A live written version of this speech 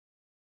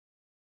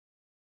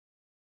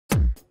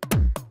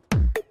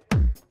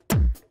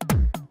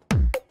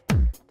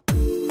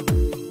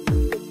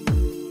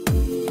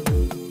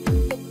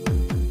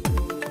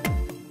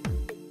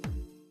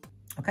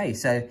Okay,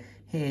 so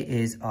here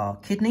is our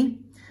kidney.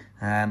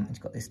 It's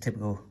got this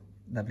typical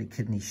lovely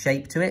kidney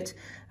shape to it.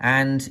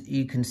 And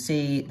you can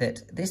see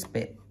that this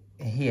bit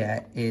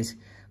here is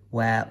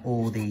where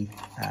all the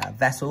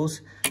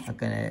vessels are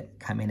going to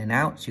come in and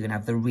out. So you're going to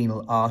have the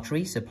renal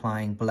artery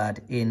supplying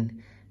blood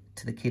in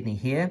to the kidney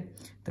here.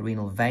 The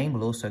renal vein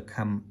will also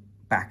come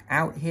back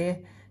out here.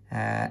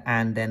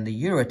 And then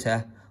the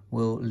ureter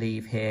will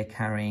leave here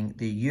carrying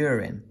the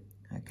urine.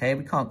 Okay,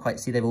 we can't quite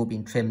see, they've all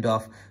been trimmed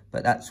off,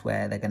 but that's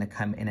where they're going to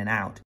come in and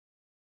out.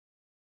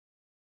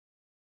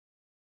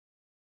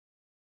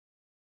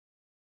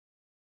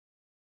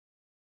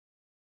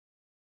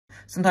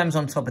 Sometimes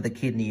on top of the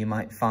kidney you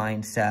might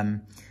find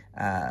some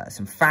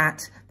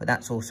fat, but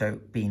that's also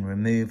been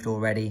removed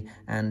already.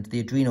 And the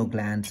adrenal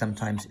gland,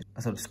 sometimes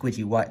a sort of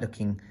squidgy white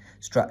looking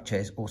structure,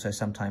 is also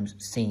sometimes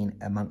seen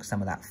amongst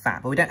some of that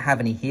fat, but we don't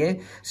have any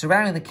here.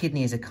 Surrounding the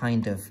kidney is a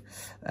kind of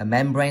a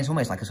membrane. It's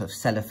almost like a sort of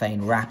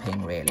cellophane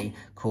wrapping really,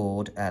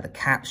 called the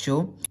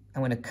capsule.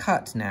 I'm going to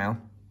cut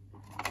now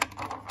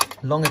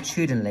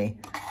longitudinally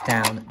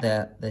down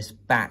this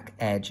back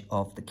edge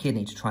of the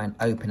kidney to try and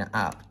open it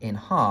up in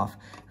half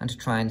and to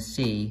try and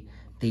see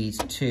these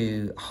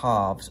two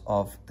halves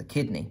of the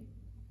kidney.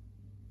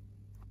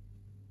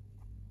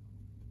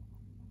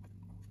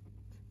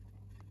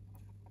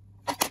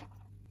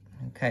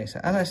 Okay, so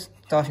as I'm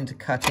starting to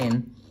cut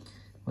in,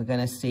 we're going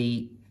to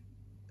see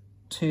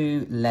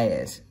two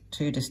layers,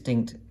 two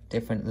distinct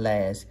different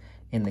layers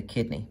in the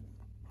kidney.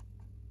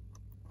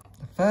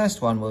 The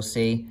first one we'll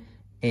see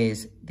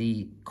is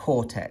the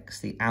cortex,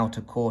 the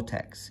outer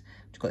cortex,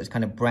 which has got this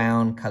kind of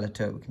brown colour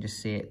to it. We can just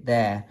see it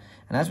there.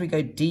 And as we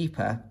go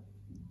deeper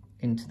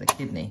into the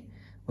kidney,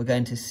 we're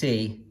going to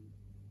see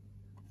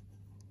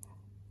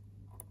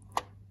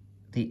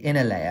the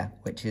inner layer,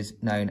 which is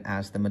known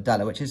as the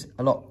medulla, which is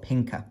a lot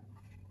pinker.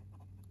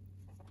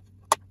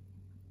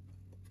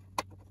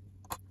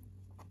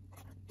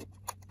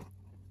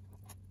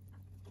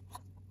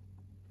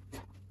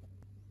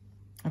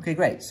 Okay,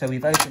 great. So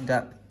we've opened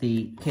up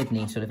the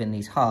kidney sort of in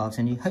these halves,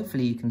 and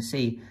hopefully you can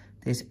see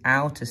this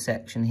outer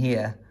section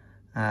here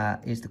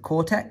is the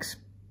cortex,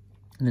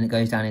 and then it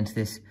goes down into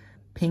this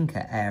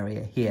pinker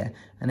area here,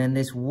 and then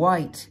this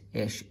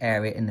white-ish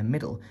area in the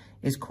middle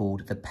is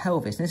called the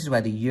pelvis. And this is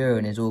where the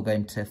urine is all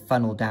going to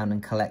funnel down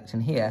and collect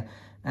in here,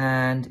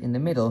 and in the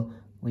middle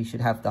we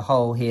should have the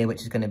hole here,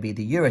 which is going to be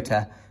the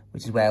ureter,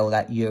 which is where all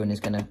that urine is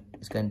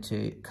going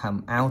to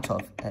come out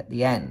of at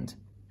the end.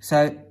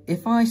 So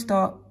if I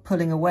start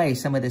pulling away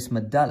some of this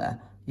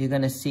medulla, you're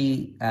going to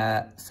see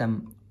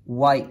some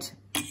white,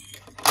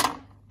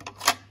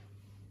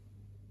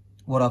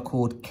 what are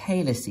called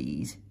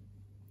calyces.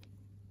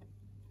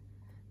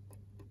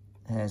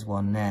 There's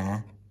one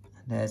there,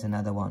 there's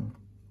another one.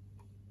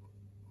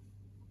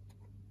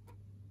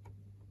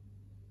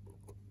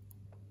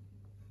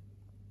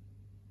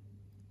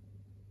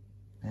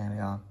 There we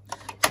are.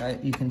 So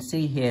you can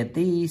see here,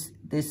 this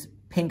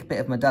pink bit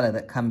of medulla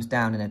that comes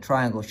down in a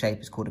triangle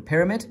shape is called a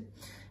pyramid,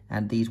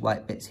 and these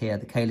white bits here are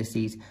the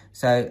calyces.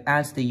 So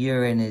as the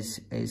urine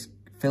is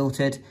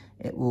filtered,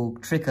 it will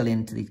trickle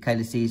into these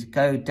calyces,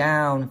 go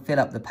down, fill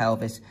up the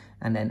pelvis,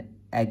 and then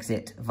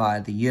exit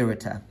via the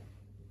ureter.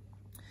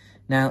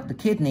 Now, the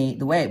kidney,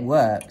 the way it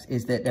works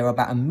is that there are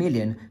about 1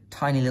 million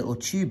tiny little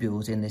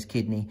tubules in this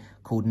kidney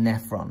called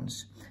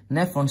nephrons.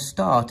 Nephrons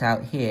start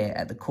out here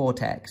at the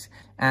cortex,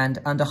 and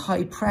under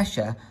high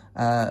pressure,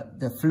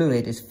 the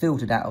fluid is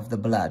filtered out of the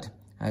blood,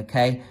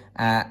 okay?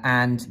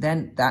 And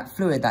then that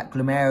fluid, that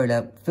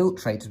glomerular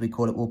filtrate, as we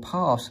call it, will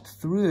pass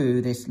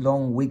through this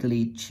long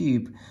wiggly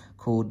tube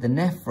called the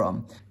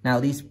nephron. Now,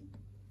 these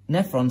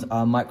nephrons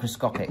are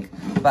microscopic,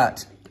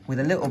 but with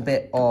a little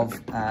bit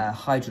of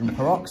hydrogen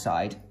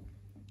peroxide,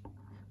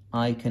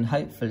 I can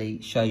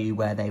hopefully show you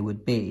where they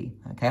would be.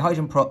 Okay,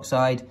 hydrogen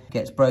peroxide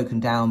gets broken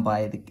down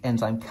by the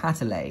enzyme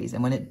catalase,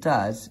 and when it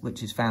does,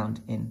 which is found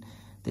in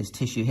this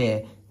tissue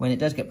here, when it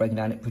does get broken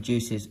down, it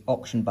produces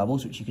oxygen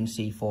bubbles, which you can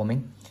see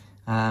forming,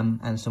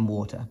 and some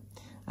water.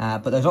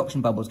 But those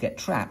oxygen bubbles get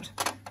trapped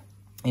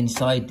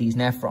inside these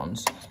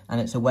nephrons,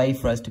 and it's a way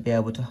for us to be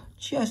able to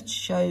just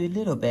show you a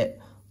little bit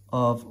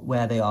of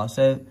where they are.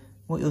 So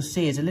what you'll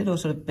see is a little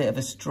sort of bit of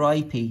a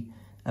stripy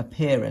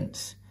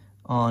appearance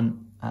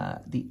on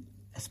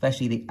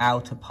especially the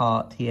outer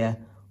part here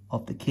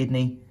of the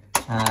kidney,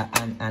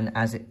 and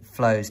as it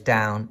flows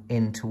down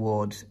in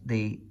towards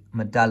the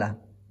medulla.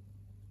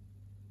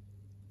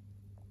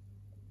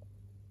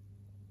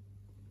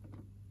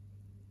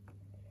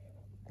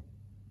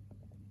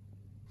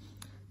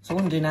 So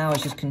what I'm going to do now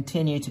is just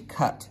continue to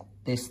cut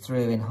this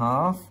through in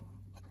half.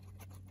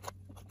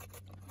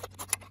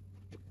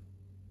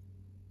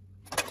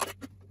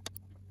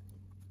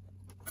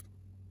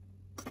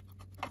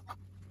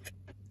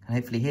 And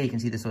hopefully here you can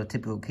see the sort of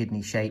typical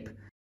kidney shape.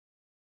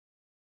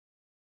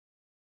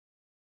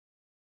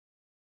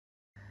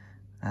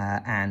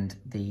 And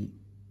the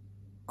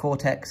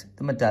cortex,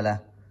 the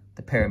medulla,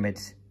 the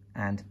pyramids,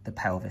 and the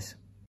pelvis.